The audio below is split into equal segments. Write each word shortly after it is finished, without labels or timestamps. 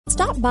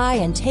Stop by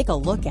and take a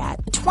look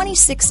at the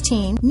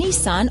 2016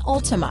 Nissan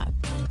Altima.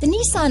 The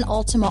Nissan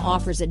Altima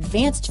offers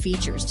advanced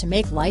features to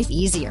make life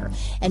easier,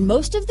 and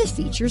most of the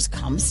features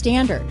come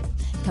standard.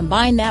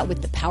 Combine that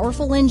with the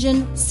powerful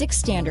engine, 6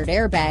 standard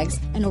airbags,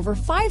 and over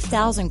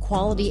 5,000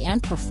 quality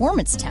and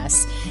performance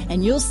tests,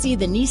 and you'll see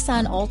the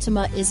Nissan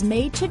Altima is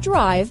made to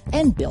drive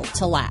and built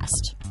to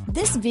last.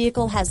 This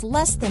vehicle has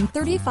less than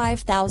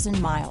 35,000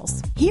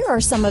 miles. Here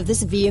are some of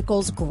this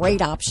vehicle's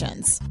great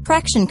options: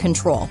 traction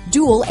control,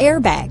 dual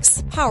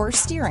airbags, power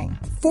steering,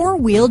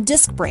 4-wheel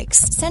disc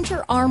brakes,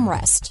 center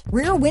armrest,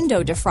 rear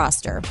window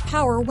defroster,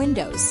 power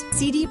windows,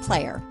 CD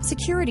player,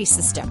 security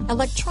system,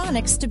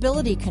 electronic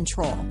stability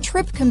control,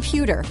 trip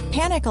computer,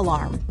 panic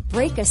alarm,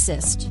 brake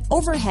assist,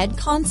 overhead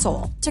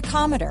console,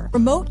 tachometer,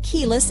 remote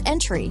keyless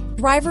entry,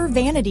 driver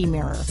vanity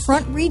mirror,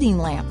 front reading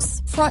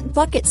lamps, front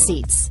bucket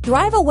seats.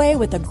 Drive away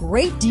with a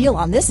great deal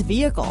on this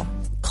vehicle.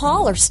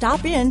 Call or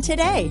stop in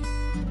today.